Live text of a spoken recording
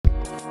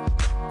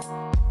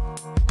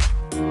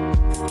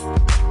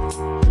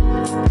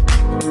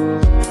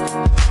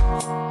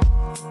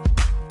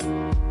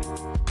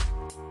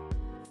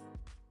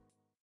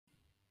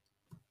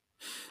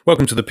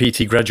Welcome to the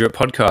PT Graduate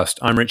Podcast.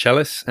 I'm Rich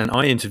Ellis, and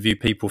I interview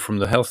people from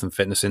the health and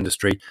fitness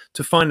industry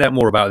to find out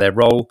more about their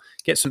role,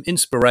 get some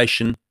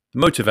inspiration,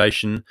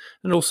 motivation,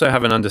 and also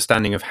have an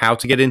understanding of how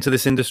to get into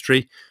this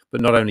industry, but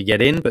not only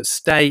get in, but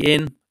stay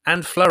in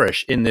and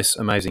flourish in this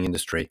amazing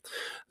industry.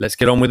 Let's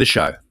get on with the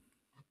show.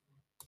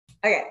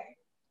 Okay.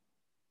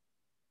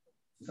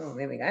 Oh,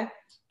 there we go.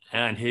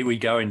 And here we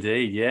go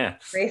indeed, yeah.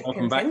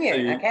 Welcome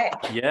continue.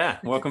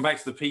 Welcome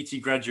back to the PT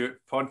Graduate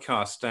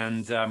Podcast,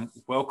 and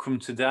welcome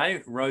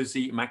today,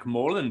 Rosie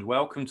MacMorland.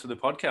 Welcome to the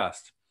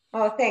podcast.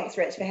 Oh, thanks,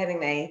 Rich, for having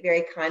me.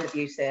 Very kind of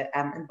you to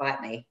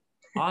invite me.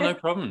 Oh, no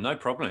problem.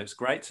 It's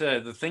great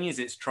the thing is,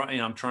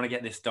 I'm trying to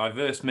get this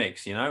diverse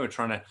mix, we're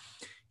trying to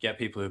get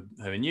people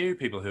who are new,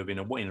 people who have been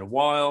in a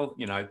while,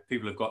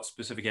 people who've got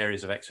specific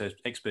areas of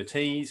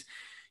expertise,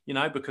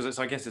 because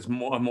it's a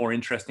more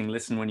interesting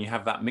listen when you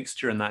have that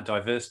mixture and that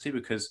diversity,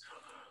 because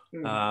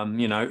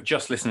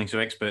just listening to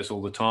experts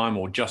all the time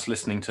or just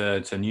listening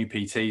to new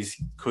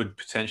PTs could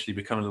potentially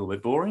become a little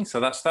bit boring. So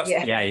that's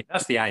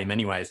the aim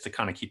anyway, is to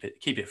kind of keep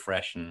it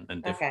fresh and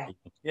different. Okay.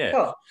 Yeah.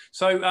 Cool.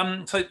 So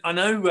I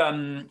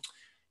know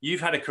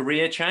you've had a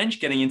career change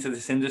getting into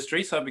this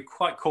industry, so it'd be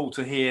quite cool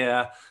to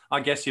hear,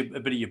 I guess, a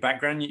bit of your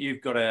background.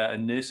 You've got a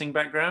nursing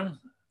background.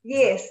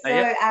 Yes.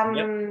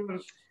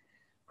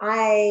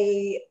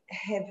 I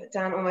have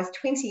done almost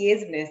 20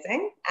 years of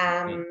nursing.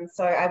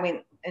 So I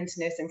went into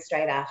nursing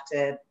straight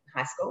after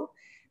high school.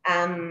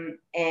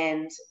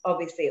 And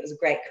obviously it was a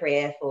great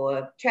career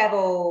for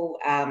travel.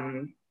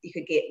 You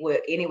could get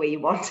work anywhere you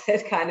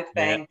wanted, kind of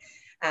thing.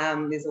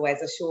 Yeah. There's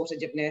always a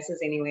shortage of nurses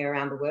anywhere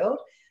around the world.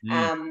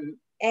 And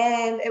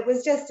it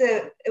was just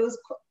it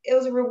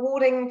was a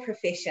rewarding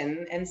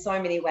profession in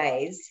so many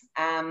ways.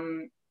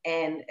 And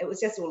it was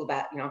just all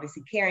about,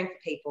 obviously caring for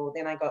people.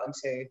 Then I got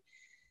into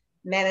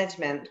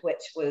management,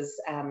 which was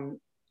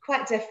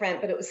quite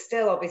different, but it was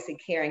still obviously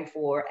caring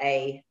for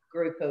a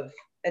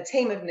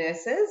team of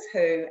nurses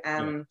who,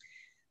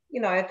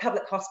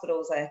 public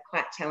hospitals are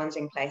quite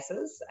challenging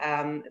places.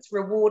 It's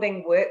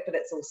rewarding work, but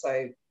it's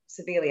also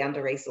severely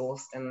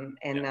under-resourced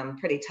and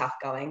pretty tough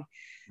going.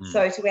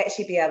 So to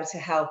actually be able to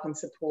help and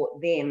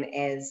support them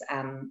as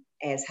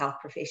health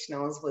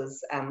professionals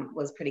was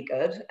pretty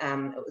good.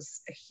 It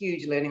was a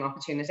huge learning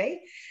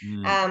opportunity.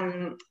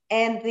 But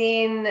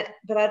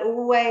I'd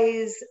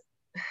always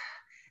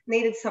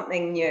needed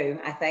something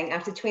new. I think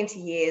after 20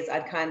 years,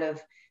 I'd kind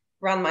of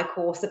run my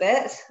course a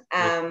bit.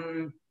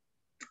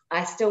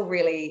 I still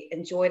really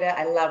enjoyed it.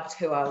 I loved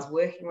who I was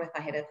working with.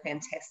 I had a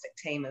fantastic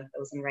team it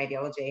was in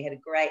radiology. I had a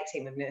great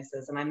team of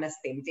nurses and I missed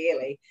them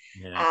dearly.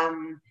 Yeah.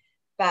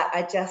 But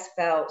I just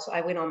felt, I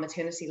went on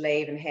maternity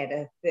leave and had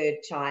a third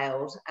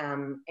child.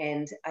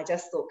 And I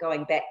just thought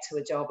going back to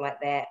a job like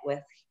that with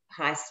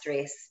high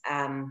stress,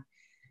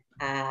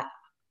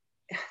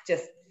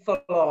 just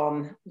full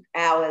on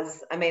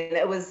hours. I mean,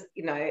 it was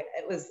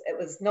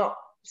not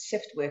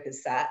shift work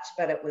as such,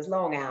 but it was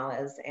long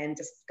hours, and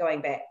just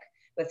going back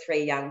with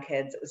 3 young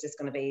kids, it was just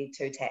going to be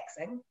too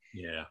taxing.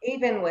 Yeah.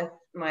 Even with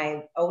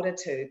my older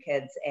 2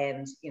 kids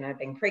and,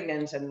 being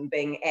pregnant and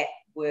being at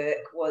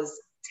work was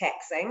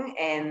taxing.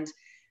 And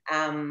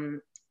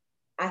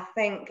I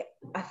think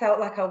I felt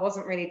like I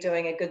wasn't really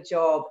doing a good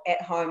job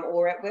at home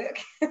or at work.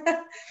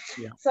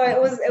 So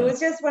it was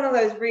just one of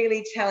those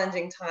really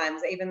challenging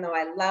times. Even though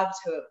I loved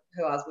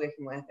who I was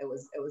working with, it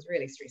was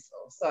really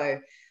stressful. So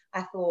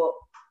I thought,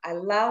 I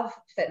love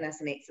fitness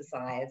and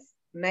exercise.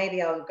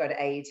 Maybe I'll go to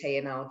AUT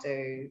and I'll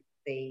do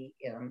the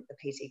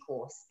PT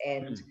course.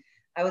 And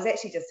I was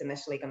actually just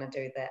initially going to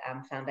do the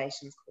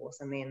foundations course,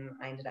 and then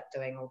I ended up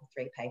doing all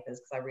the 3 papers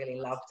because I really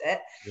loved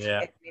it. Yeah.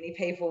 As many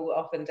people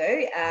often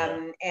do.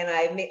 And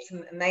I met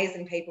some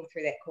amazing people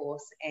through that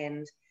course.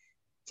 And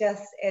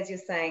just as you're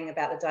saying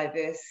about the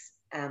diverse,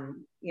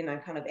 kind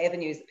of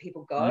avenues that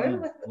people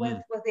go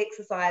with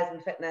exercise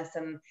and fitness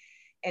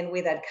and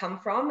where they'd come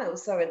from, it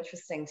was so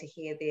interesting to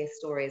hear their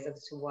stories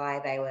as to why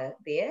they were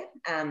there.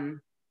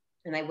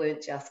 And they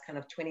weren't just kind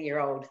of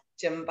 20-year-old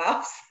gym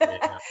buffs.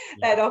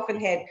 They'd often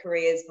had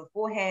careers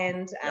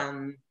beforehand,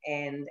 and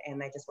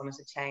they just wanted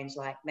to change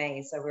like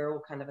me. So we're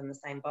all kind of in the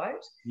same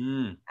boat.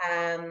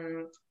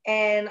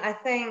 And I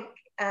think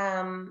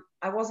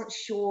I wasn't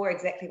sure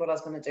exactly what I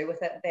was going to do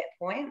with it at that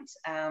point.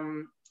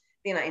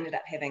 Then I ended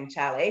up having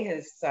Charlie,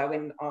 so I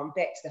went on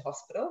back to the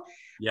hospital.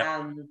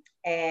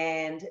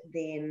 And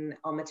then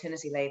on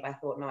maternity leave, I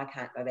thought, no, I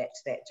can't go back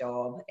to that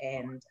job.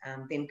 And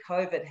then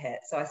COVID hit.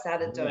 So I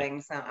started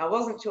doing I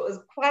wasn't sure, it was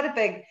quite a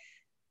big,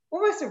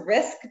 almost a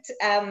risk,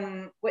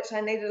 which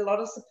I needed a lot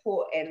of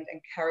support and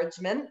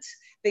encouragement,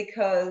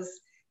 because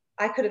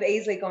I could have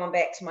easily gone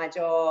back to my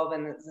job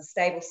and it was a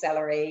stable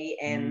salary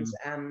and,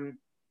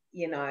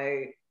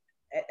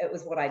 it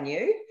was what I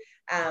knew.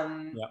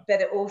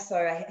 But it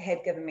also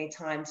had given me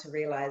time to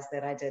realize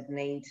that I did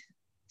need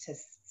to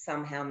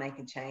somehow make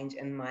a change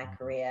in my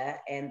career,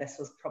 and there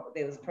was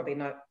probably going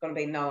to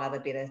be no other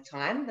better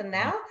time than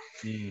now.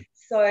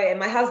 So, and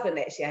my husband,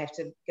 actually, I have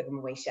to give him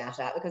a wee shout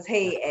out, because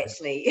he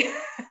actually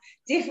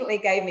definitely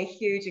gave me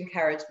huge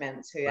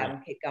encouragement to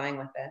keep going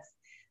with this.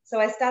 So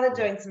I started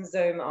doing some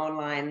Zoom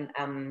online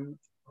kind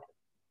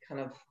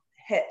of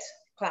hit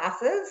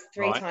classes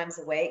three Right. times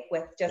a week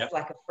with just Yep.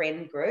 like a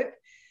friend group.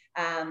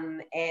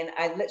 And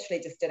I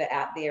literally just did it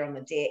out there on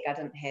the deck. I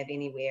didn't have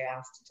anywhere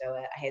else to do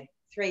it. I had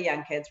three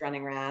young kids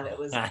running around. It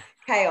was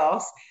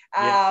chaos,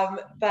 Yeah.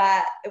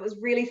 but it was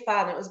really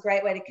fun. It was a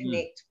great way to Mm.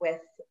 connect with,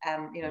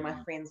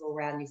 my friends all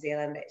around New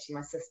Zealand. Actually,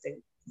 my sister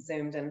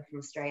Zoomed in from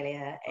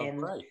Australia, Oh, and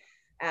great.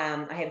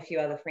 I had a few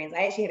other friends.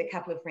 I actually had a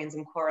couple of friends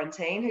in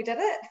quarantine who did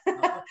it,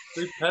 Oh,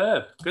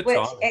 superb. Good which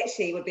time.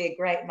 actually would be a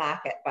great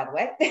market, by the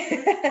way.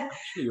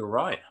 Actually, you're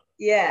right.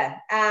 Yeah.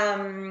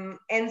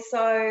 And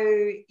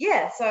so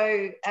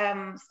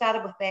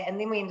started with that, and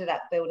then we ended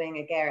up building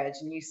a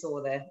garage, and you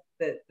saw the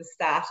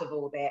start of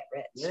all that,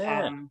 Rich.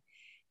 Yeah.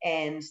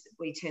 And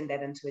we turned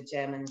that into a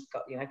gym and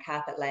got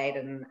carpet laid,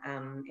 and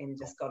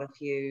just got a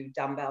few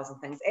dumbbells and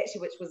things,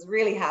 actually, which was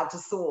really hard to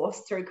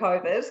source through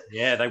COVID.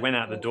 Yeah, they went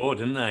out the door,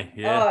 didn't they?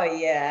 Yeah. Oh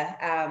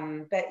yeah.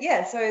 But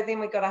yeah, so then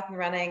we got up and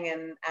running,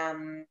 and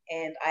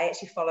I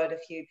actually followed a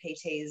few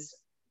PTs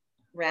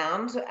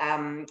around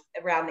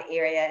the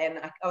area, and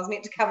I was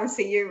meant to come and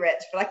see you,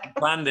 Rich, but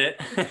Planned it.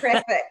 the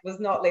traffic was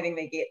not letting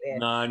me get there.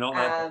 No, not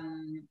that.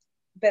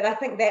 But I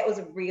think that was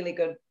a really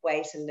good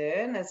way to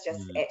learn, is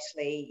just Mm.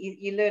 actually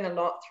you learn a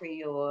lot through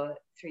your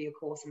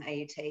course in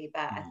AUT,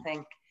 but I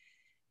think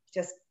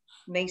just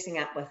meeting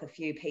up with a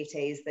few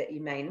PTs that you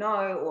may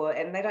know,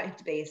 and they don't have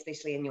to be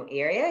especially in your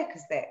area,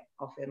 because that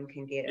often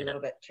can get a little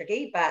bit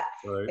tricky, but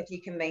True. if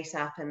you can meet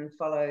up and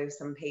follow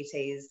some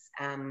PTs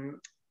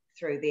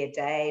through their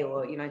day,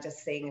 or just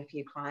seeing a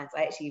few clients.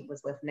 I actually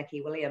was with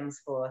Nikki Williams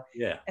for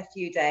a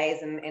few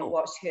days, and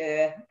watched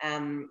her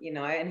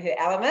in her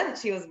element.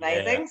 She was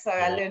amazing. So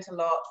I learned a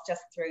lot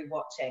just through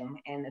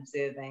watching and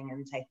observing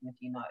and taking a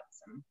few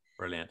notes. And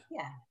brilliant.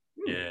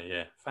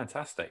 Yeah.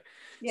 Fantastic.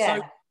 Yeah.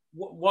 So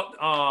what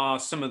are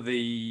some of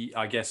the,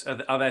 I guess,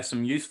 are there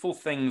some useful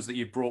things that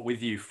you've brought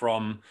with you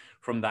from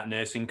that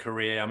nursing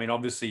career? I mean,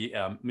 obviously,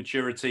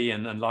 maturity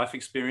and life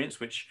experience,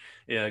 which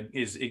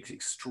is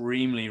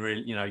extremely,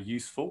 really,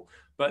 useful.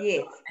 But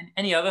Yes.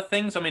 any other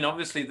things? I mean,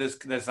 obviously,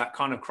 there's that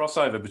kind of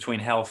crossover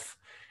between health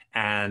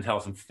and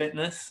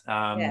fitness.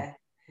 Yeah.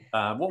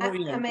 What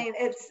were I mean,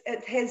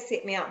 it has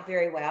set me up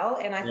very well,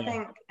 and I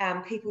think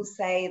people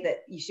say that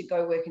you should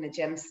go work in a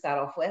gym to start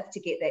off with to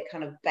get that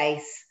kind of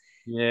base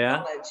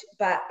knowledge,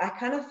 but I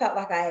kind of felt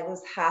like I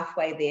was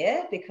halfway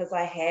there, because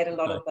I had a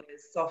lot of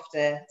those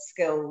softer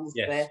skills,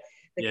 the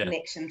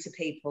connection to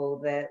people,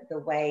 the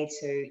way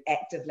to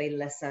actively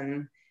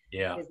listen.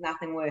 There's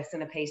nothing worse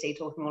than a PT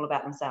talking all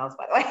about themselves,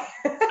 by the way.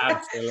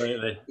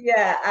 Absolutely.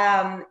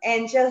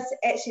 And just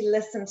actually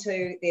listen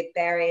to their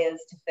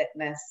barriers to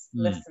fitness,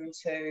 listen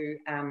to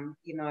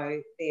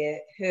their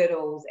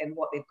hurdles and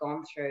what they've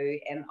gone through,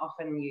 and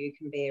often you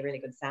can be a really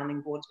good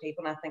sounding board to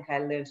people, and I think I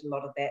learned a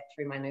lot of that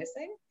through my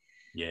nursing.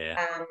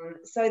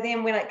 So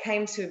then when it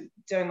came to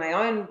doing my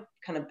own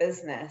kind of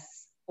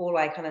business, all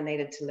I kind of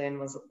needed to learn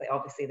was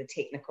obviously the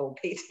technical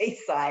PT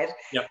side,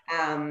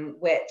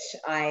 which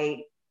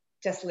I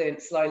just learned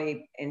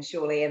slowly and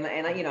surely. And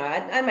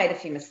I made a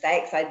few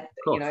mistakes. I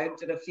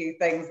did a few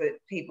things that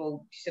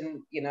people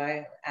shouldn't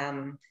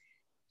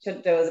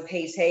should do as a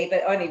PT,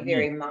 but only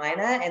very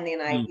minor. And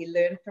then you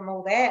learn from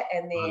all that,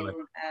 and then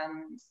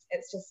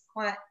it's just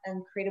quite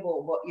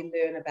incredible what you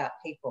learn about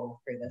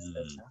people through this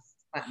business.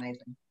 It's quite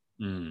amazing.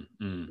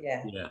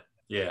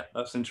 Yeah,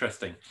 that's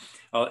interesting.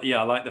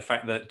 I like the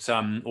fact that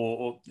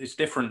or it's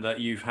different that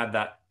you've had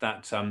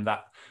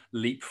that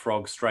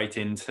leapfrog straight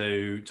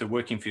into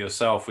working for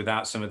yourself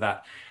without some of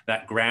that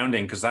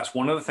grounding, because that's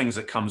one of the things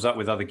that comes up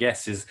with other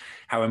guests, is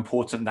how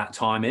important that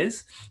time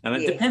is. And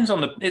it depends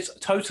on it's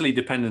totally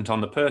dependent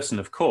on the person,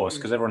 of course,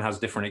 because everyone has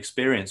different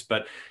experience,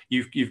 but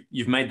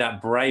you've made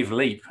that brave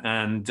leap,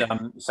 and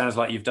it sounds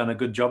like you've done a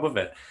good job of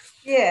it.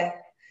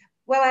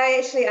 Well,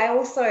 I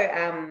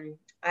also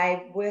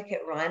I work at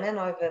Ryman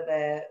over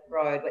the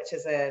road, which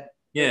is a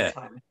big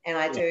time, and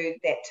I do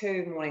that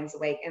 2 mornings a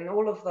week, and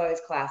all of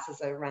those classes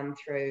are run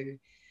through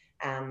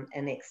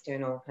an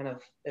external kind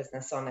of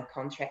business. I'm a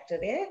contractor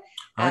there,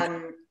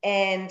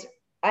 and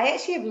I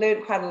actually have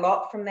learned quite a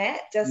lot from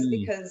that, just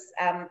because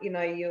I've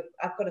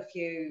got a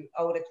few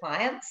older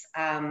clients,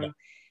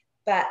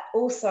 but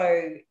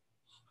also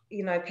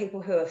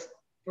people who are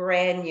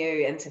brand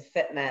new into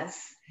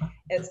fitness.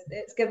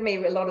 It's given me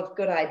a lot of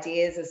good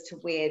ideas as to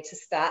where to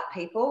start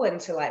people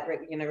into, like,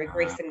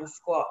 regressing the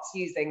squats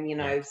using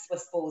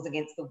Swiss balls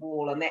against the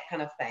wall and that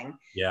kind of thing.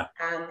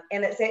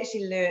 And it's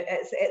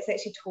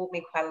actually taught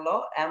me quite a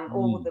lot.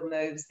 All of the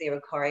moves there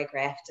are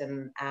choreographed,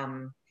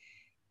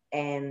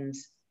 and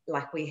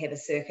like we have a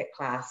circuit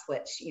class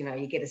which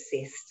you get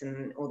assessed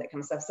and all that kind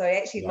of stuff. So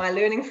actually my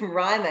learning from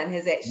Ryman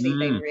has actually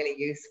been really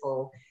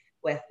useful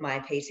with my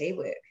PT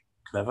work.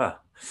 Clever.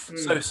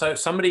 So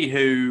somebody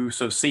who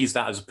sort of sees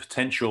that as a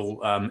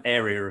potential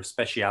area of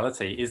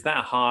speciality, is that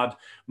a hard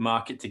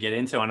market to get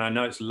into? And I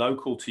know it's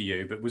local to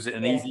you, but was it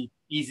an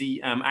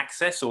easy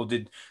access, or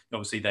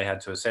obviously they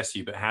had to assess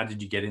you, but how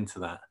did you get into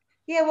that?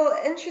 Yeah, well,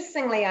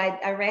 interestingly,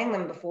 I rang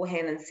them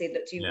beforehand and said,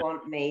 look, do you Yeah.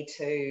 want me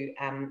to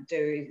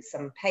do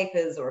some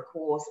papers or a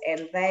course?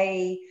 And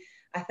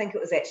I think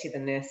it was actually the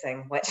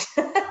nursing, which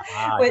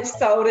Ah, which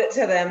sold it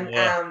to them,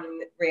 yeah.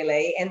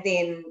 really. And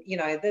then,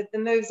 the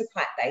moves are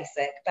quite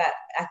basic, but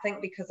I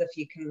think because if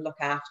you can look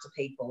after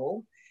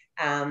people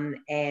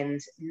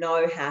and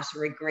know how to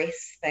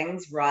regress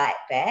things right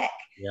back,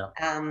 Yeah.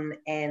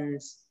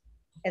 and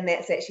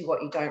that's actually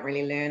what you don't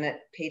really learn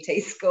at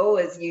PT school,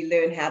 is you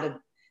learn how to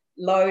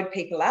load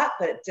people up,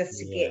 but just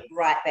to Yeah. get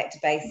right back to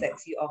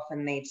basics, you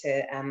often need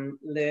to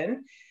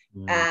learn.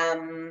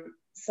 Mm.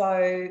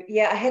 So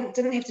yeah,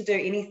 didn't have to do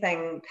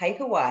anything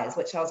paper wise,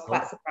 which I was Cool.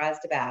 quite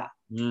surprised about.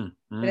 Mm.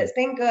 But Mm. it's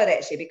been good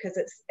actually, because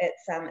it's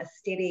a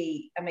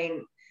steady. I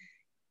mean,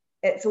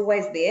 it's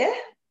always there.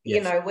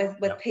 Yes. With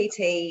Yep.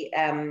 PT,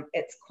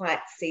 it's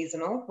quite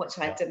seasonal, which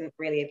I Yep. didn't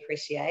really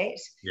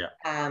appreciate. Yeah.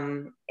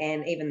 And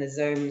even the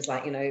Zooms,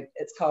 like,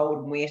 it's cold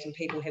and wet and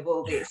people have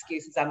all the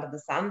excuses under the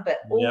sun, but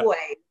Yep.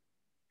 always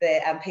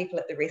the people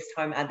at the rest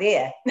home are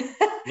there.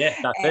 Yeah,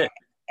 that's it.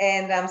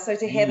 And so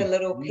to have a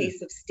little Mm.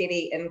 piece of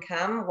steady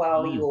income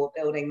while Mm. you're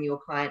building your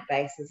client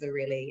base is a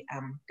really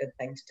good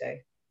thing to do.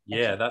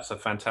 Yeah, that's a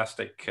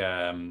fantastic,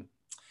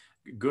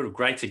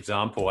 great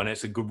example, and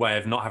it's a good way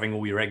of not having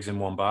all your eggs in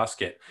one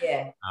basket.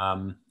 Yeah.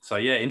 So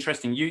yeah,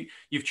 interesting.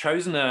 You've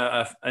chosen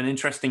an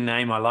interesting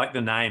name. I like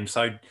the name.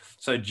 So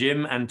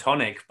Gym and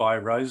Tonic by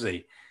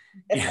Rosie.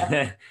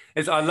 Yeah,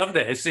 I loved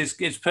it.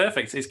 It's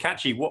perfect. It's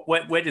catchy.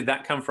 Where did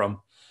that come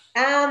from?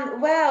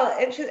 Well,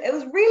 it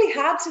was really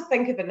hard to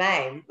think of a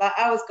name. Like,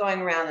 I was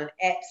going around in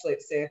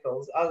absolute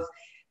circles. I was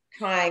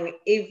trying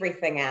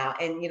everything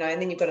out, and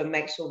then you've got to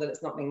make sure that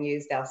it's not being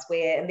used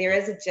elsewhere. And there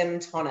is a gym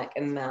tonic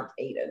in Mount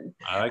Eden.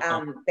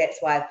 Okay. That's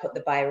why I put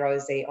the by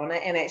Rosie on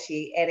it, and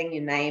actually adding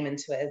your name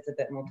into it is a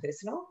bit more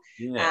personal.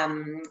 Yeah.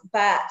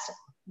 But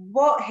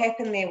what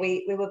happened there?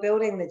 We were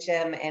building the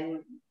gym,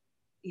 and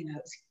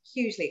it's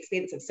hugely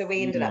expensive, so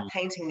we ended up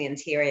painting the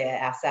interior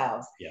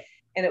ourselves. Yeah.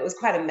 And it was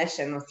quite a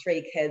mission with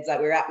 3 kids. Like,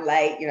 we were up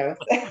late,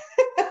 paint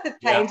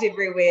Yeah.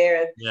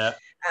 everywhere. Yeah.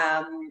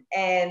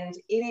 And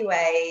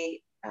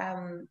anyway,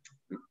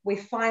 we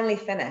finally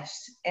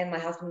finished, and my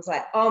husband was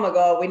like, oh my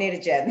God, we need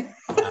a gin.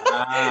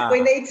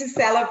 We need to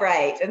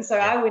celebrate. And so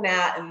I went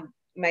out and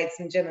made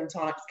some gin and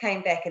tonics,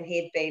 came back, and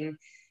he'd been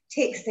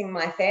texting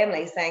my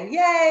family saying,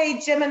 yay,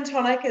 gin and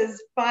tonic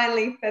is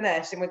finally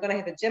finished, and we're going to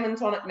have a gin and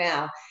tonic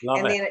now. Love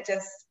and it. then it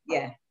just,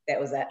 that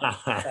was it.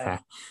 So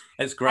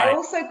it's great. I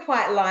also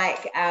quite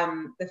like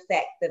the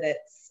fact that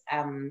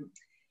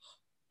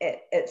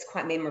it's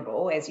quite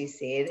memorable, as you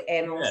said,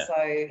 and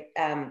also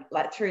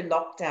like through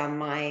lockdown,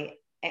 my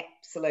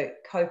absolute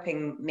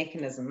coping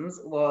mechanisms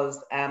was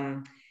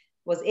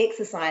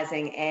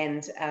exercising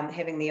and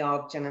having the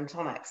odd gin and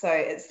tonic. So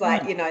it's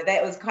like,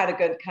 that was quite a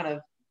good kind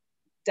of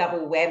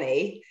double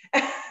whammy.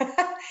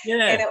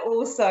 Yeah. And it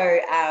also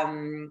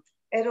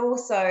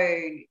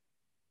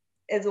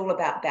is all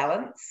about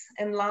balance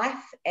in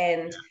life,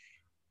 and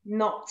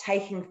not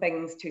taking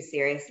things too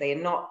seriously,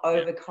 and not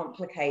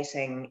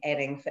overcomplicating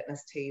adding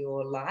fitness to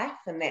your life.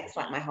 And that's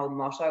like my whole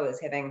motto, is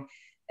having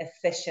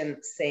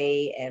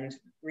efficiency and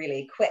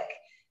really quick,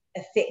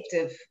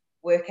 effective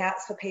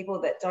workouts for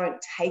people that don't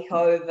take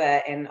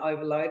over and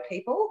overload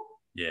people.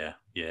 Yeah.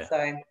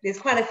 So there's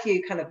quite a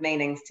few kind of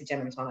meanings to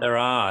gym and tonic. There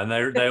are, and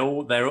they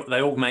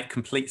all make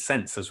complete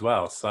sense as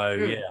well. So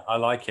yeah, I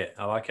like it.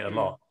 I like it a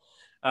lot.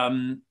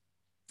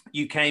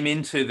 You came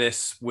into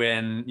this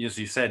when, as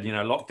you said,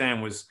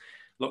 lockdown was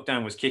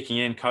kicking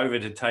in,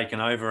 COVID had taken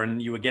over, and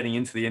you were getting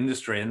into the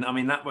industry. And I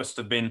mean, that must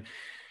have been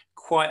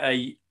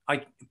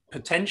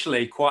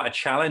potentially quite a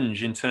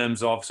challenge in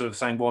terms of sort of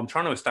saying, well, I'm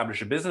trying to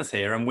establish a business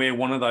here, and we're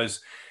one of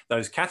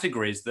those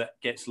categories that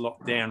gets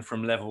locked down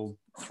from level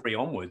 3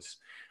 onwards.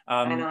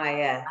 I know,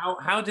 yeah.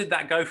 How did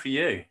that go for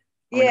you?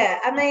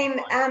 It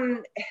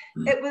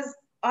was,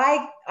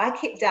 I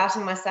kept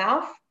doubting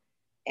myself.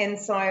 And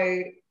so,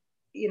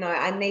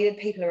 I needed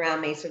people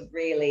around me to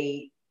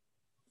really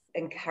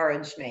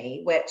encourage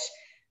me, which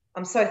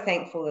I'm so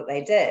thankful that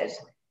they did.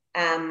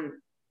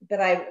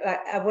 But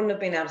I wouldn't have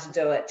been able to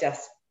do it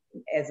just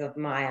as of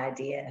my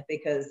idea,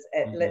 because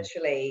it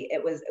literally,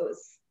 it was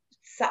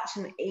such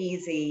an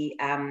easy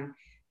kind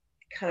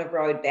of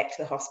road back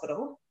to the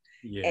hospital.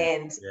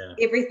 And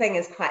everything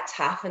is quite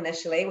tough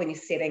initially when you're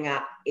setting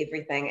up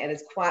everything. It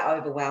is quite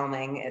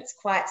overwhelming. It's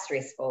quite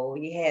stressful.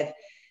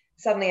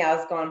 Suddenly I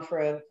was gone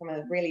from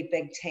a really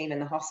big team in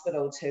the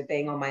hospital to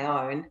being on my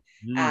own,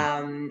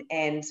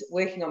 and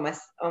working on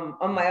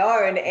my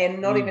own,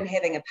 and not even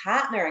having a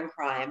partner in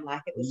crime.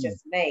 Like, it was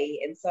just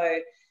me. And so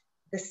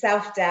the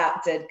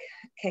self-doubt did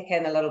kick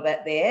in a little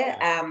bit there.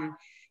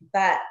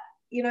 But,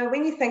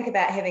 when you think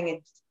about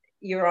having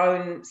your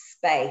own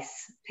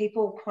space,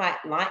 people quite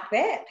like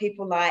that.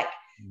 People like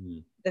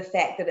the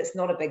fact that it's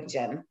not a big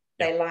gym.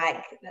 They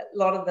like, a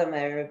lot of them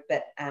are a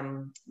bit,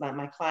 like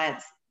my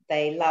clients,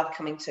 they love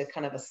coming to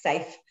kind of a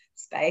safe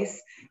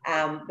space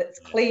that's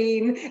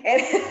clean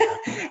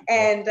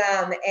and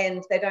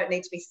they don't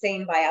need to be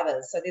seen by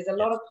others. So there's a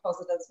lot of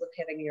positives with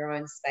having your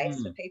own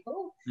space for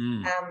people.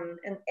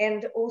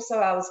 And also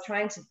I was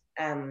trying to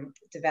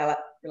develop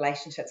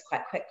relationships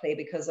quite quickly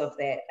because of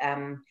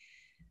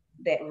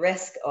that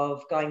risk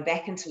of going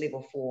back into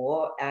level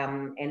 4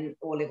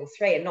 or level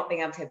 3 and not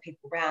being able to have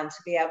people around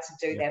to be able to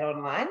do that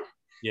online.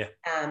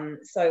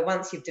 So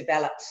once you've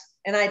developed,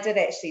 and I did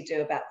actually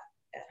do about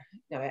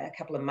a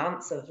couple of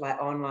months of like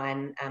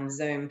online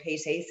Zoom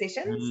PT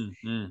sessions,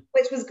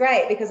 which was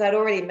great because I'd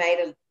already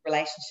made a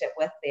relationship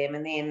with them,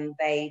 and then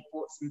they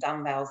bought some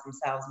dumbbells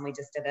themselves and we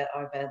just did it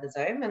over the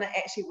Zoom, and it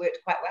actually worked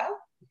quite well.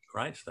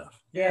 Great stuff.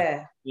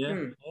 Yeah.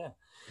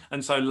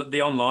 And so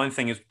the online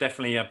thing is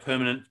definitely a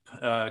permanent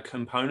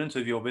component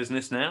of your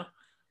business now.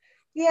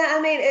 Yeah,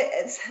 I mean,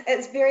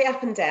 it's very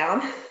up and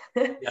down.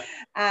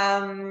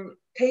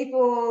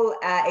 People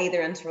are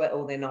either into it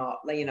or they're not.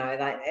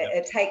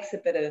 It takes a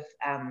bit of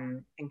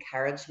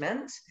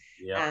encouragement.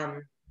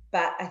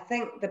 But I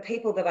think the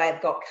people that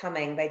I've got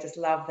coming, they just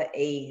love the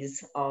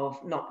ease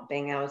of not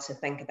being able to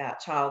think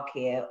about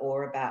childcare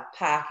or about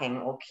parking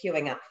or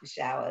queuing up for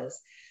showers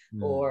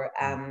or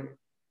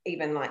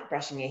even like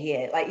brushing your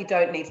hair. Like, you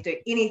don't need to do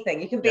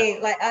anything. You can be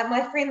like,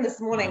 my friend this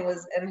morning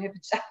was in her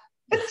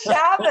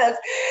pajamas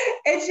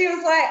and she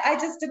was like, I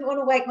just didn't want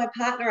to wake my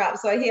partner up,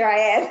 so here I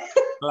am.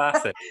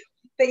 Classic.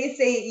 But you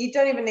see, you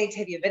don't even need to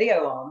have your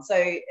video on,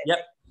 so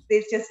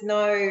there's just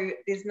no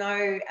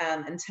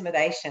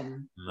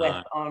intimidation with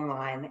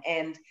online.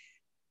 And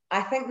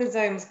I think the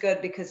Zoom's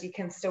good because you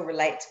can still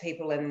relate to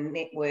people and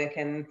network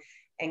and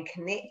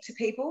connect to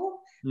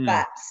people,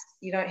 but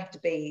you don't have to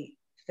be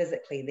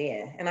physically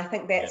there. And I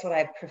think that's what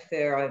I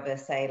prefer over,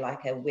 say,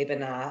 like a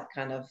webinar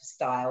kind of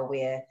style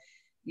where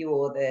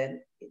you're the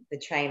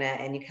trainer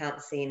and you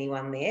can't see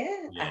anyone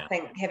there. I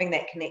think having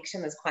that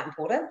connection is quite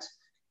important.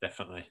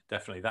 Definitely.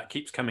 That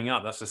keeps coming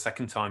up. That's the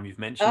second time you've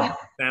mentioned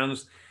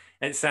it.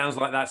 It sounds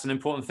like that's an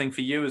important thing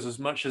for you as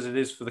much as it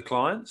is for the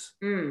clients.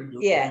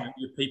 You're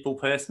people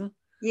person.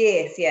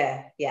 Yes,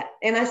 yeah.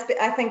 And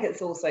I think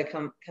it's also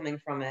coming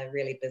from a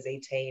really busy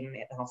team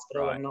at the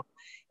hospital and not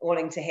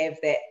wanting to have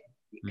that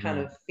kind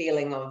of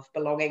feeling of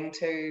belonging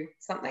to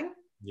something.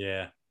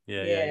 Yeah.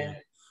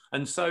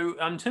 And so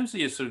in terms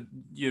of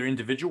your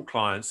individual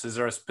clients, is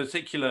there a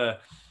particular,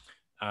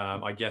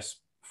 I guess,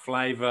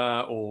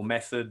 flavor or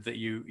method that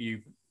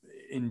you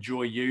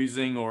enjoy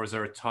using, or is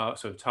there a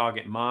sort of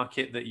target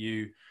market that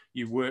you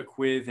work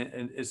with?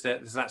 And is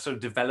that sort of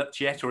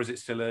developed yet, or is it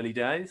still early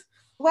days?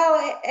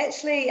 Well,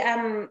 actually,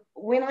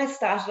 when I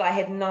started, I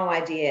had no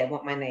idea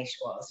what my niche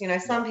was.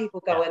 Some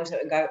people go into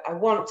it and go, I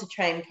want to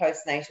train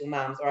postnatal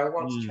mums, or I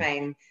want to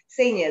train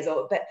seniors,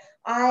 but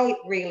I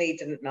really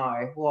didn't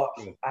know what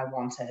I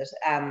wanted.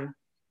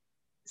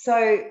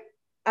 So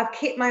I've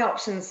kept my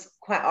options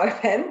quite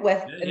open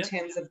in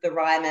terms of the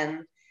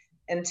Ryman,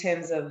 in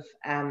terms of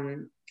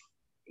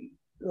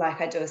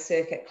like I do a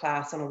circuit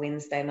class on a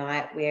Wednesday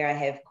night where I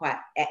have quite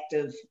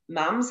active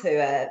mums who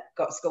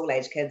got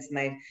school-age kids and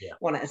they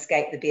want to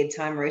escape the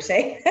bedtime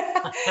routine.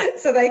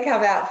 So they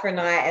come out for a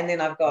night, and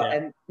then I've got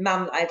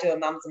I do a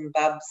mums and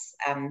bubs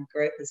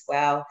group as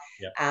well.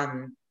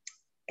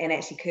 And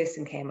actually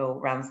Kirsten Campbell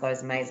runs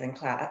those amazing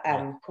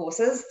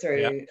courses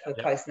for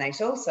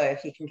postnatal. So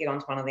if you can get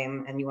onto one of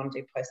them and you want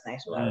to do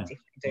postnatal, I would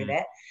definitely do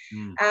that.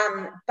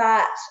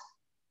 But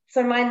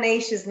so my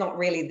niche is not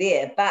really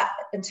there, but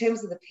in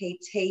terms of the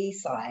PT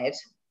side,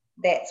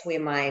 that's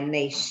where my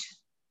niche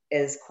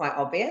is quite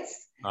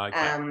obvious.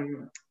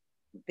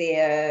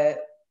 They're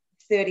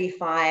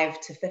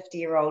 35 to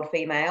 50-year-old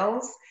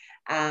females.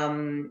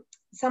 Some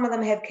of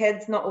them have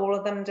kids, not all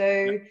of them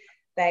do.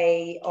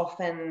 They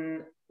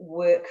often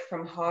work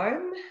from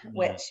home,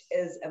 which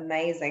is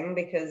amazing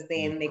because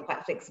then they're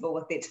quite flexible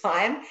with their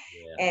time.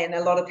 And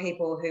a lot of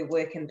people who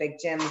work in big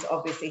gyms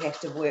obviously have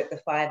to work the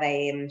 5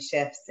 a.m.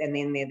 shifts and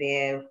then they're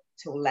there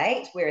till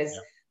late, whereas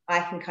I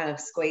can kind of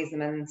squeeze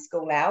them in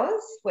school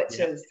hours, which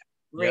is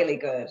really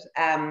good.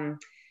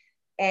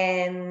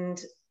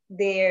 And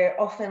they're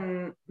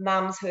often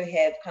mums who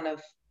have kind of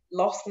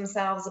lost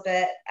themselves a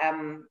bit.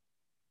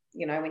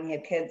 When you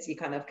have kids, you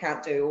kind of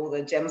can't do all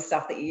the gym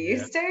stuff that you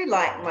used to.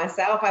 Like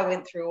myself, I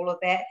went through all of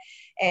that,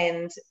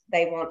 and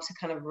they want to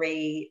kind of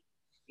they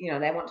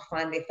want to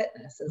find their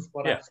fitness, is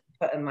what I've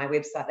put in my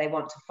website. They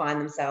want to find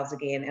themselves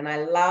again. And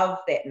I love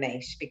that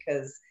niche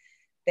because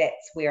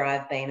that's where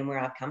I've been and where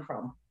I've come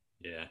from.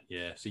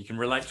 So you can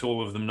relate to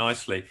all of them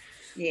nicely.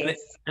 Yes.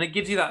 And it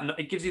gives you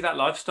that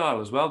lifestyle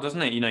as well,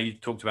 doesn't it? You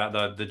talked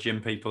about the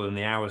gym people and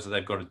the hours that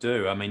they've got to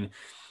do. I mean,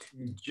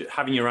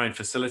 having your own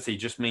facility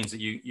just means that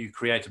you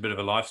create a bit of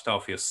a lifestyle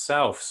for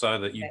yourself, so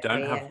that you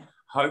don't have,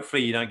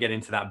 hopefully you don't get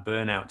into that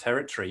burnout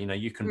territory.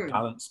 You can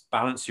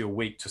balance your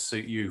week to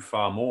suit you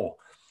far more.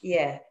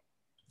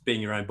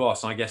 being your own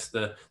boss. And I guess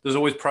there's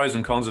always pros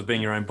and cons of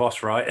being your own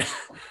boss, right?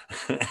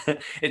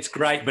 It's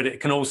great, but it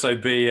can also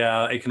be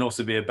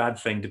a bad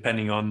thing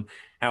depending on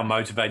how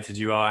motivated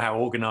you are, how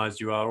organized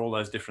you are, all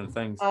those different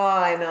things. Oh,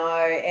 I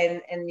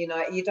know. And you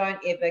know, you don't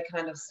ever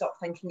kind of stop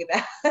thinking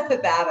about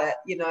it.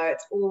 You know,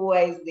 it's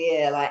always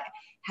there. Like,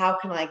 how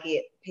can I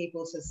get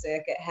people to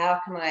circuit?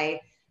 How can I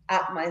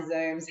up my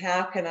Zooms?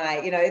 How can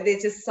I, you know,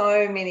 there's just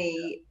so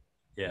many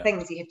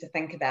things you have to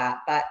think about,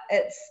 but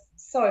it's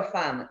so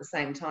fun at the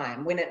same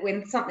time.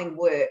 When something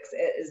works,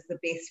 it is the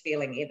best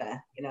feeling ever,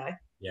 you know?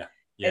 Yeah.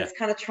 It's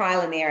kind of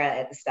trial and error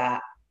at the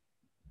start.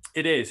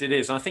 It is. And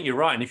I think you're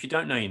right. And if you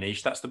don't know your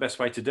niche, that's the best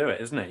way to do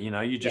it, isn't it? You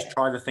know, you just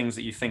try the things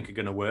that you think are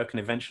going to work, and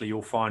eventually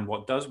you'll find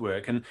what does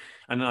work. And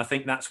I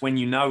think that's when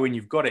you know when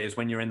you've got it, is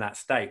when you're in that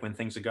state, when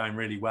things are going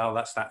really well.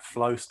 That's that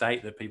flow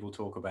state that people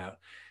talk about.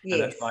 Yes.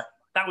 And it's like,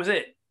 that was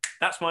it.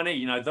 That's my niche.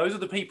 You know, those are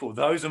the people.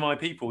 Those are my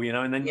people, you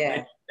know, and then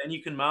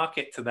you can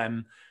market to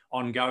them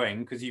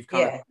ongoing because you've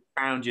kind of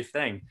found your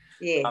thing.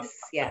 Yes.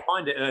 I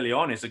find it early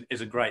on is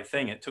a great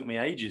thing. It took me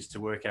ages to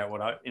work out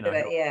what I, you know,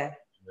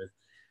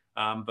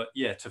 but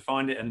to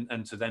find it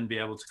and to then be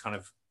able to kind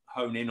of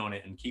hone in on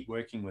it and keep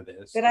working with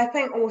it. But I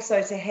think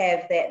also to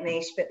have that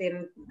niche, but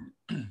then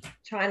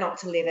try not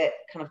to let it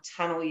kind of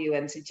tunnel you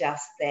into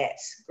just that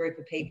group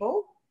of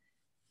people.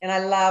 And I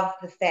love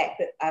the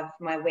fact that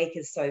my week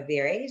is so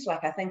varied.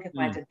 Like, I think if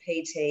I did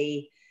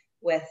PT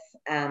with,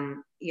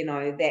 you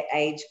know, that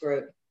age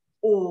group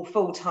all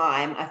full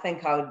time, I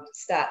think I would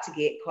start to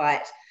get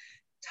quite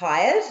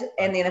tired.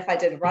 And then if I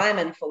did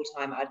Ryman full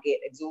time, I'd get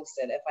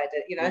exhausted. If I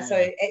did, you know, so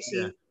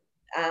actually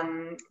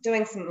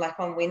doing some,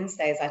 like on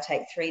Wednesdays, I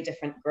take 3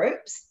 different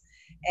groups,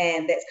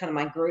 and that's kind of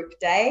my group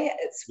day.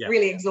 It's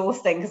really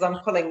exhausting because I'm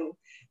pulling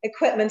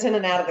equipment in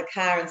and out of the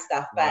car and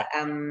stuff, but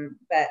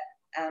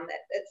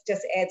it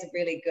just adds a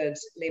really good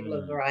level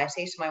of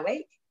variety to my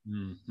week.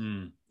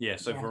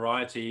 So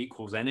variety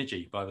equals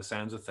energy by the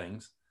sounds of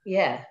things.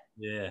 Yeah,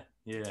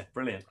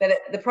 brilliant. But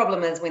the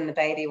problem is when the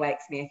baby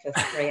wakes me for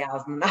 3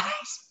 hours in the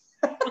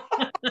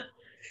night.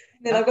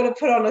 Then I've got to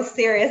put on a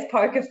serious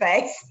poker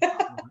face.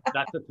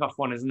 That's a tough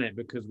one, isn't it?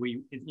 Because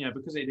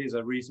because it is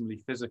a reasonably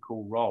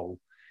physical role,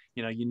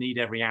 you know, you need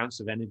every ounce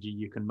of energy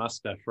you can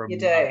muster from a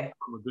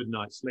good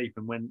night's sleep.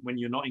 And when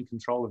you're not in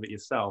control of it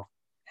yourself,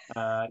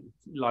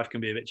 life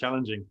can be a bit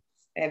challenging.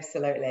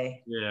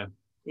 Absolutely.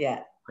 Yeah.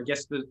 I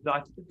guess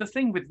the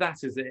thing with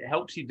that is that it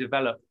helps you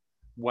develop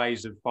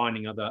ways of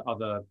finding other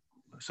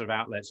sort of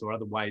outlets or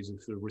other ways of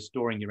sort of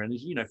restoring your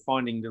energy, you know,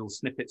 finding little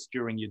snippets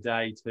during your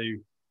day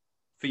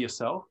for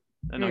yourself.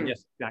 And I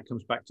guess that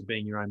comes back to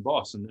being your own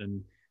boss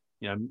and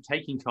you know,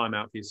 taking time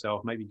out for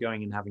yourself, maybe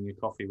going and having a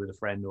coffee with a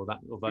friend or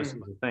those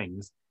sorts of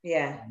things.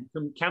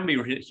 Can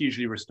be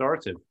hugely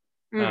restorative.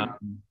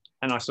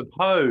 And I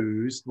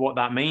suppose what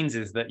that means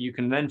is that you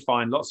can then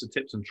find lots of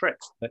tips and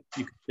tricks that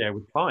you can share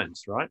with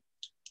clients, right?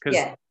 Because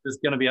there's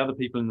going to be other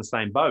people in the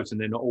same boat, and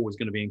they're not always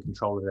going to be in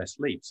control of their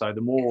sleep. So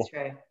the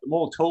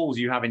more tools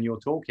you have in your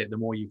toolkit, the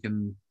more you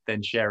can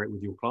then share it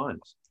with your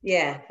clients.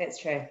 Yeah,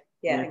 that's true.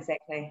 Yeah,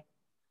 exactly.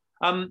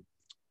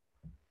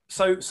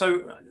 So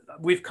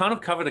we've kind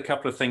of covered a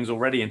couple of things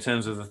already in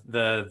terms of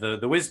the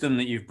wisdom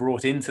that you've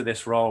brought into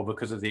this role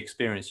because of the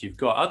experience you've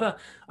got.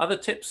 Other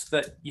tips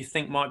that you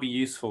think might be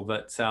useful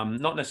that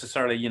not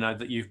necessarily, you know,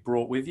 that you've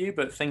brought with you,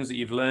 but things that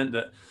you've learned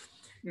that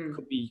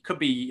could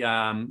be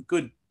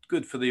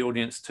good for the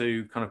audience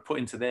to kind of put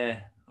onto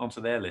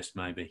their list,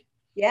 maybe.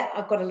 Yeah,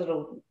 I've got a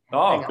little.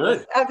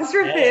 Good. I'll just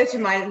refer to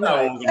my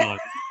notes.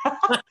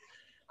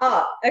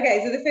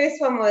 Okay. So the first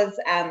one was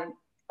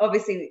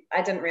obviously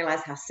I didn't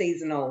realize how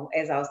seasonal,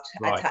 as I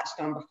touched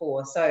on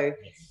before. So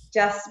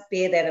just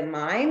bear that in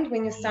mind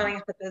when you're starting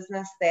up a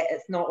business, that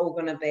it's not all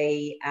going to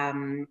be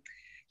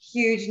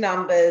huge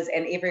numbers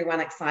and everyone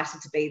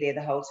excited to be there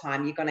the whole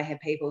time. You're going to have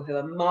people who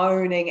are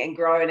moaning and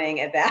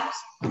groaning about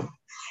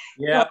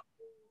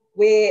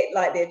where,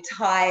 like, they're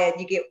tired.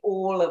 You get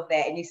all of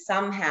that, and you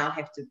somehow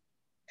have to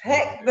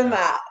pick them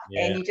up,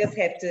 and you just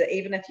have to,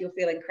 even if you're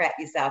feeling crap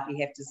yourself, you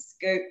have to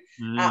scoop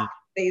up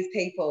these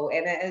people,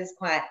 and it is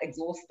quite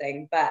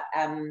exhausting. But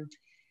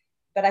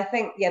I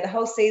think the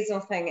whole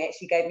seasonal thing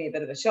actually gave me a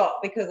bit of a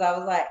shock, because I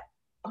was like,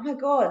 oh my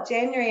god,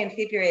 January and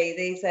February,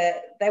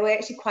 they were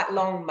actually quite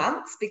long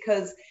months,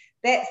 because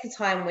that's the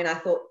time when I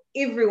thought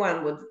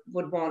everyone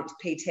would want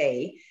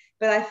PT,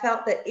 but I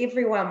felt that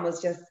everyone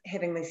was just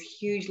having these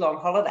huge long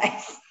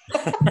holidays.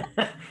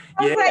 I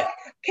was like,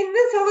 can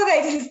this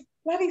holiday just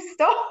bloody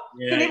stop?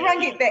 Can everyone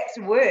get back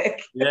to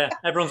work?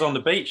 Everyone's on the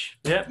beach.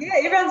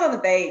 Everyone's on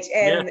the beach.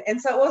 And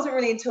so it wasn't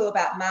really until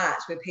about March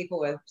where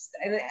people were,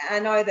 and I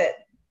know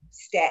that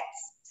stats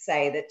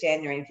say that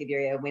January and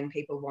February are when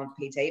people want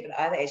PT, but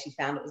I actually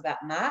found it was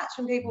about March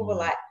when people were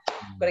like,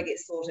 got to get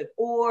sorted,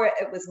 or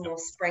it was more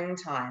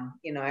springtime,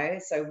 you know,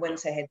 so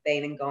winter had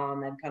been and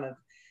gone, and kind of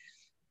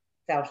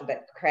felt a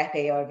bit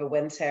crappy over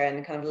winter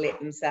and kind of let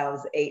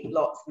themselves eat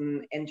lots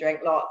and drink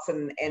lots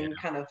and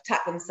kind of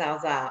tuck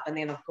themselves up, and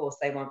then of course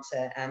they want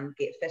to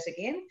get fit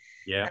again.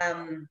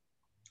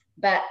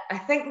 But I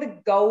think the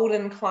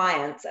golden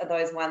clients are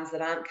those ones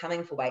that aren't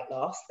coming for weight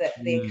loss, that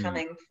they're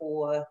coming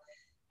for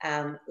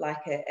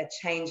like a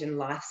change in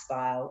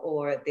lifestyle,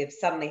 or they've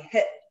suddenly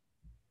hit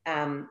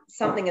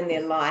something in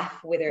their life,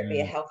 whether it be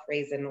a health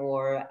reason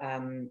or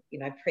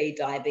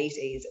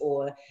pre-diabetes,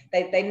 or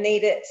they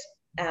need it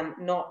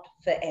not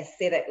for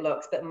aesthetic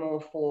looks, but more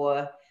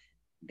for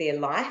their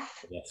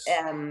life. Yes.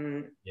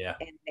 And that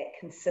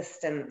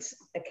consistent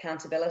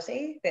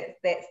accountability.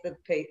 That's the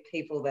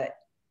people that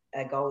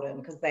are golden,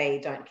 because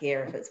they don't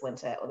care if it's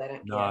winter, or they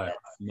don't care if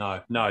it's...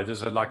 No.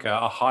 There's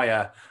a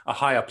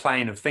higher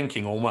plane of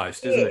thinking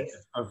almost, isn't it?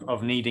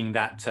 Of needing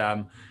that.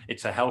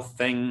 It's a health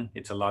thing.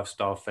 It's a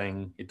lifestyle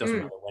thing. It doesn't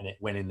matter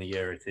when in the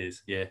year it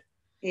is.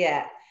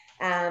 Yeah.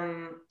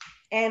 And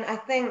I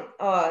think,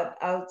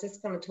 I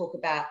just want to talk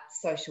about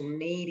social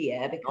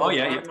media, because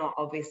I'm not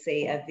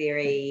obviously a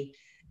very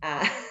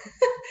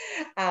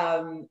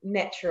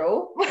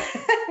natural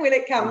when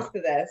it comes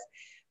to this.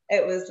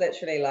 It was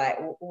literally like,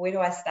 where do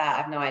I start?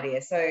 I have no idea.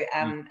 So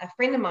a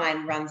friend of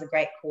mine runs a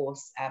great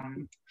course,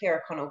 Claire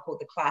O'Connell, called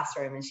The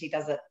Classroom, and she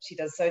does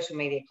social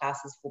media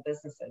classes for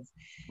businesses.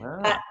 Wow.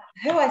 But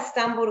who I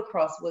stumbled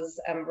across was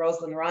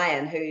Rosalind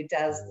Ryan, who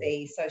does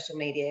the social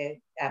media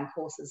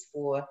courses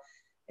for,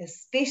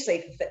 especially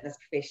for fitness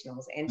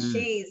professionals. And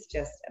she's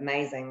just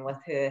amazing with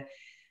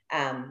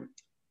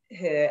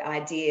her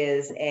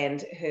ideas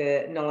and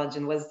her knowledge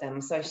and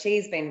wisdom. So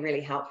she's been really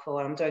helpful.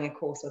 I'm doing a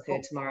course with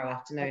her tomorrow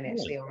afternoon,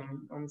 actually,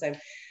 on Zoom.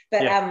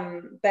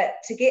 But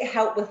to get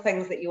help with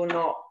things that you're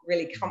not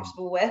really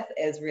comfortable with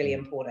is really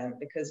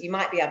important, because you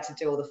might be able to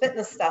do all the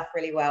fitness stuff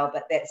really well,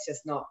 but that's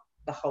just not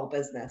the whole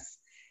business.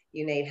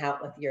 You need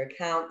help with your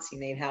accounts. You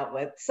need help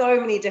with so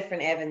many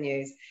different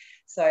avenues.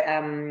 So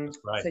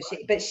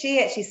she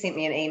actually sent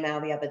me an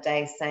email the other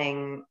day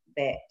saying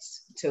that,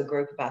 to a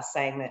group of us,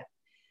 saying that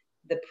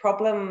the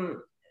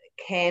problem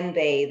can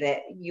be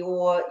that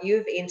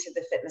you've entered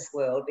the fitness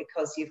world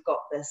because you've got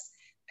this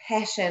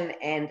passion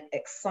and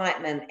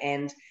excitement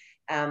and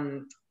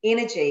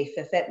energy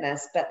for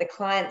fitness, but the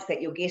clients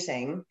that you're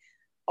getting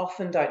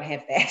often don't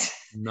have that.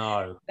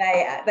 No.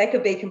 They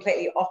could be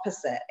completely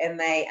opposite, and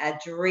they are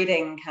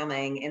dreading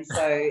coming. And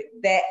so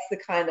that's the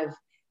kind of,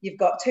 you've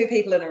got two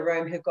people in a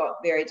room who've got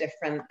very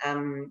different,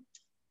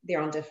 they're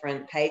on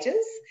different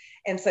pages.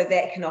 And so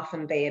that can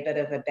often be a bit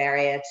of a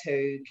barrier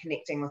to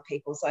connecting with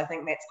people. So I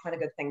think that's quite a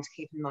good thing to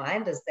keep in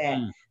mind, is that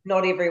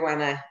not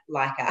everyone are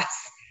like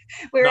us.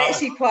 We're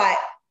actually quite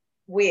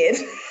weird.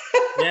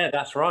 Yeah,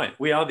 that's right.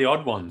 We are the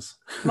odd ones.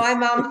 My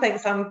mum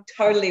thinks I'm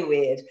totally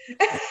weird.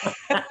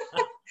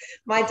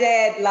 My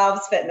dad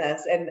loves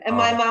fitness, and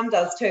my mum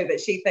does too, but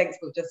she thinks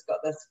we've just got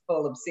this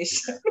full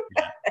obsession.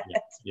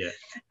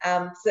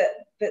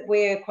 But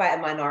we're quite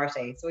a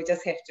minority, so we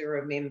just have to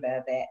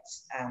remember that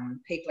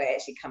people are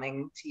actually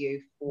coming to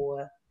you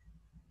for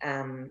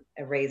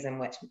a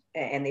reason,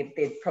 and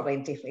they're probably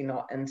definitely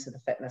not into the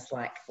fitness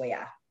like we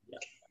are.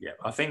 Yeah,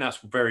 I think that's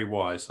very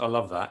wise. I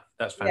love that.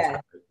 That's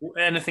fantastic.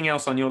 Anything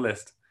else on your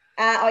list?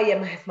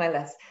 My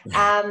list. So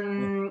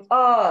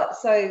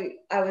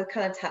I was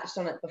kind of touched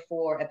on it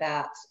before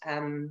about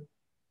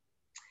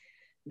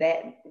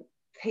that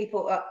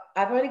people.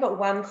 I've only got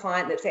one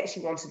client that's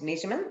actually wanted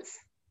measurements.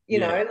 You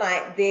know,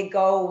 like their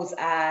goals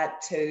are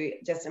to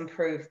just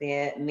improve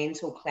their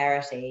mental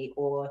clarity,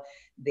 or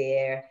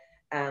their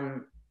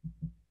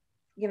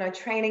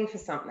training for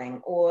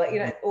something, or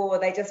or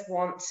they just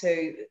want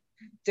to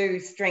do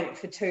strength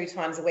for 2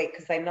 times a week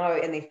because they know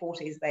in their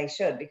 40s they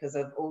should, because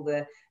of all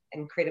the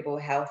incredible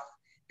health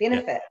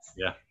benefits.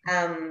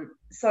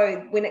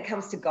 So when it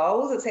comes to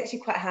goals, it's actually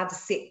quite hard to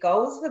set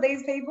goals for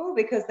these people,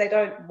 because they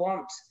don't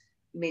want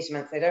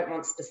measurements, they don't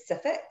want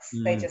specifics,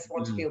 they just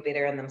want to feel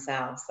better in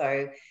themselves.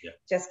 So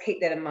just keep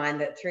that in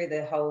mind, that through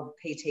the whole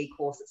PT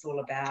course, it's all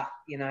about,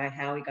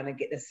 how we're going to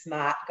get the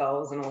SMART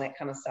goals and all that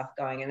kind of stuff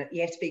going, and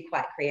you have to be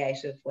quite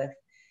creative with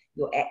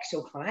your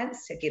actual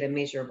clients to get a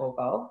measurable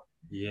goal.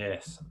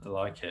 Yes, I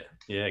like it.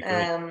 Yeah,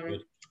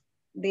 good.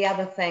 The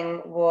other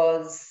thing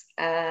was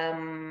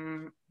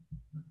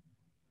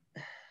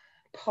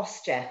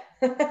posture.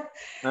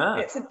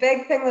 It's a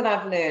big thing that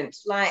I've learned.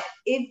 Like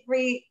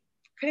pretty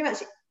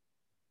much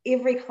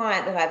every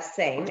client that I've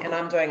seen, and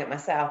I'm doing it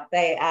myself,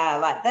 they are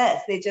like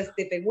this.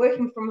 They've been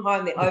working from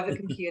home, they're over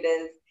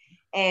computers,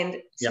 and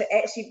to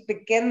actually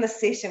begin the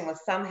session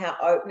with somehow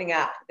opening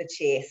up the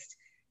chest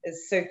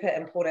is super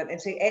important, and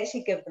to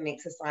actually give them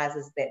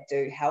exercises that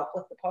do help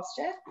with the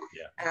posture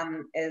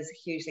is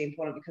hugely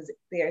important, because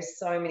there are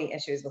so many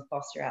issues with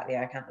posture out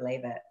there. I can't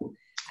believe it.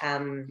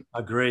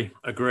 Agree.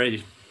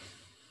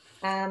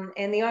 And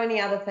the only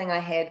other thing I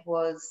had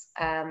was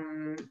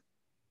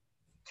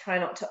try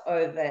not to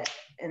over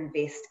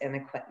invest in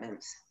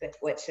equipment,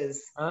 which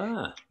is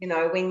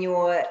when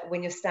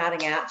you're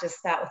starting out, just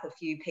start with a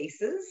few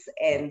pieces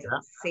and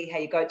see how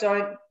you go.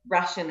 Don't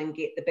rush in and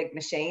get the big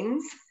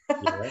machines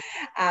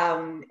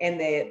and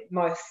the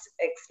most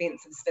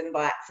expensive spin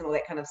bikes and all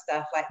that kind of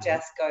stuff. Like,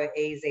 just go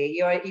easy.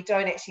 You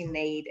don't actually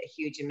need a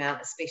huge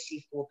amount,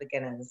 especially for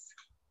beginners.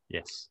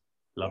 Yes,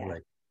 lovely.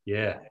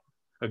 Yeah.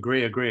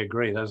 Agree.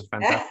 Those are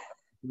fantastic.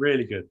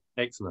 Really good.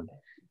 Excellent.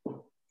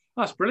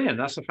 That's brilliant.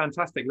 That's a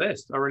fantastic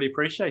list. I really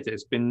appreciate it.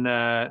 It's been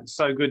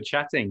so good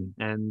chatting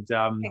and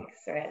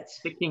Thanks, Rich.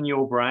 picking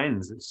your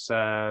brains. It's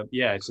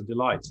it's a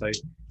delight. So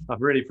I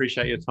really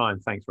appreciate your time.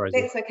 Thanks, Rosie.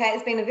 That's okay.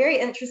 It's been a very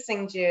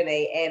interesting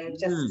journey, and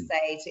just to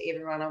say to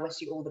everyone, I wish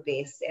you all the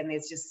best. And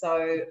there's just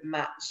so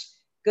much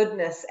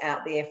goodness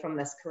out there from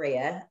this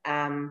career.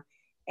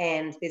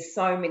 And there's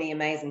so many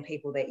amazing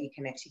people that you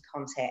can actually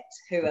contact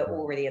who are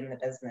already in the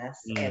business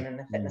and in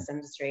the fitness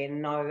industry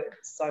and know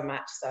so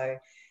much. So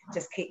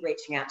just keep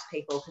reaching out to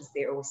people because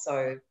they're all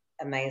so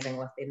amazing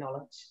with their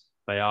knowledge.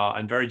 They are,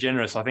 and very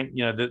generous. I think,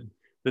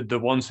 the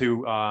ones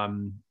who,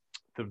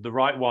 the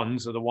right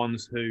ones are the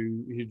ones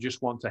who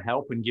just want to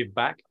help and give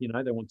back. They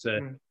want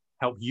to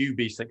help you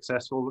be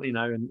successful,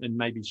 and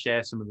maybe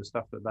share some of the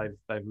stuff that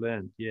they've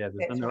learned. Yeah,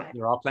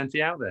 there are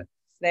plenty out there.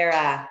 There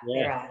are.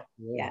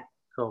 Yeah.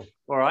 Cool.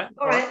 All right.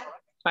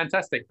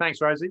 Fantastic.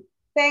 Thanks, Rosie.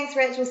 Thanks,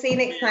 Rich. We'll see you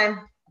next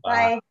time.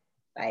 Bye.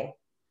 Bye.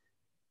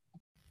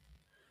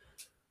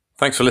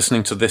 Thanks for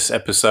listening to this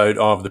episode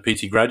of The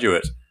PT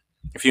Graduate.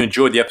 If you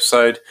enjoyed the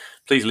episode,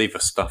 please leave a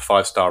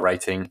 5-star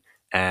rating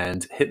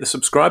and hit the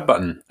subscribe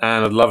button.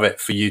 And I'd love it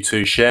for you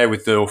to share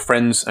with your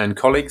friends and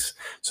colleagues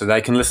so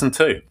they can listen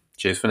too.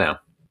 Cheers for now.